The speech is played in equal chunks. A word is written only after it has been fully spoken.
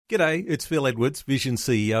G'day, it's Phil Edwards, Vision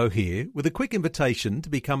CEO here, with a quick invitation to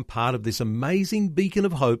become part of this amazing beacon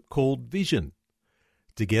of hope called Vision.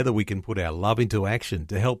 Together we can put our love into action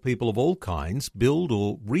to help people of all kinds build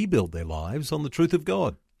or rebuild their lives on the truth of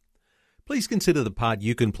God. Please consider the part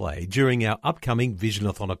you can play during our upcoming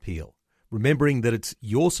Visionathon appeal, remembering that it's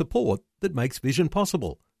your support that makes Vision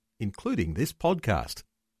possible, including this podcast.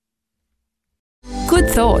 Good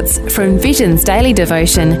thoughts from Vision's daily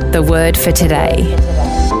devotion, The Word for Today.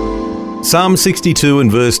 Psalm 62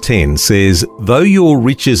 and verse 10 says, "Though your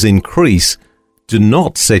riches increase, do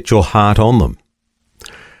not set your heart on them."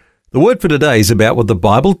 The word for today is about what the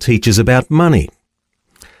Bible teaches about money.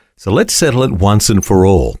 So let's settle it once and for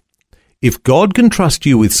all. If God can trust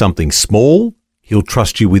you with something small, He'll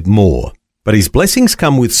trust you with more. But His blessings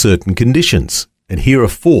come with certain conditions, and here are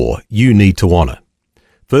 4 you need to honour.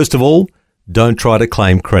 First of all, don't try to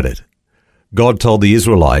claim credit. God told the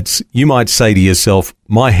Israelites, you might say to yourself,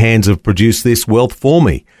 my hands have produced this wealth for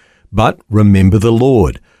me. But remember the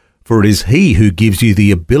Lord, for it is He who gives you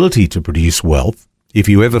the ability to produce wealth. If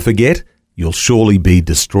you ever forget, you'll surely be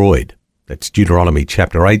destroyed. That's Deuteronomy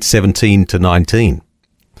chapter 8, 17 to 19.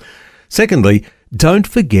 Secondly, don't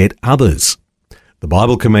forget others. The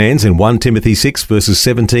Bible commands in 1 Timothy 6 verses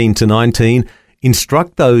 17 to 19,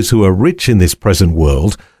 instruct those who are rich in this present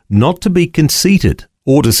world not to be conceited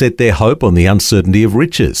or to set their hope on the uncertainty of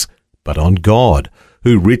riches, but on God,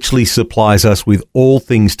 who richly supplies us with all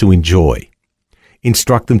things to enjoy.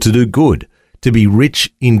 Instruct them to do good, to be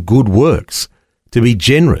rich in good works, to be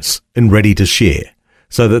generous and ready to share,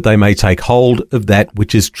 so that they may take hold of that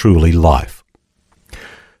which is truly life.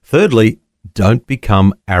 Thirdly, don't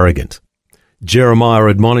become arrogant. Jeremiah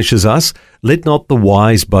admonishes us, let not the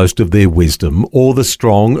wise boast of their wisdom, or the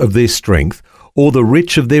strong of their strength, or the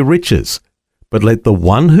rich of their riches, but let the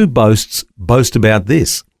one who boasts boast about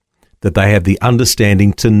this, that they have the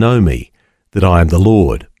understanding to know me, that I am the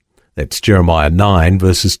Lord. That's Jeremiah 9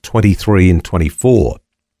 verses 23 and 24.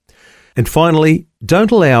 And finally,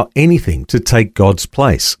 don't allow anything to take God's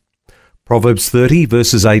place. Proverbs 30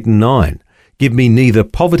 verses 8 and 9. Give me neither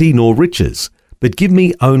poverty nor riches, but give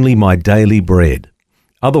me only my daily bread.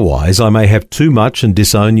 Otherwise I may have too much and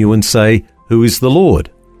disown you and say, who is the Lord?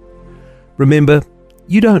 Remember,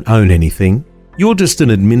 you don't own anything. You're just an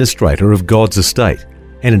administrator of God's estate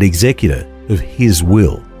and an executor of His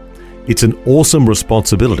will. It's an awesome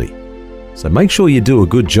responsibility, so make sure you do a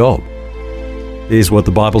good job. Here's what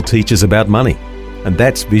the Bible teaches about money, and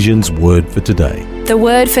that's Vision's Word for Today. The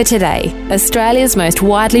Word for Today, Australia's most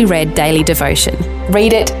widely read daily devotion.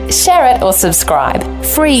 Read it, share it or subscribe.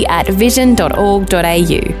 Free at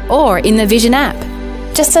vision.org.au or in the Vision app.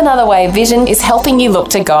 Just another way Vision is helping you look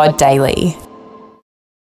to God daily.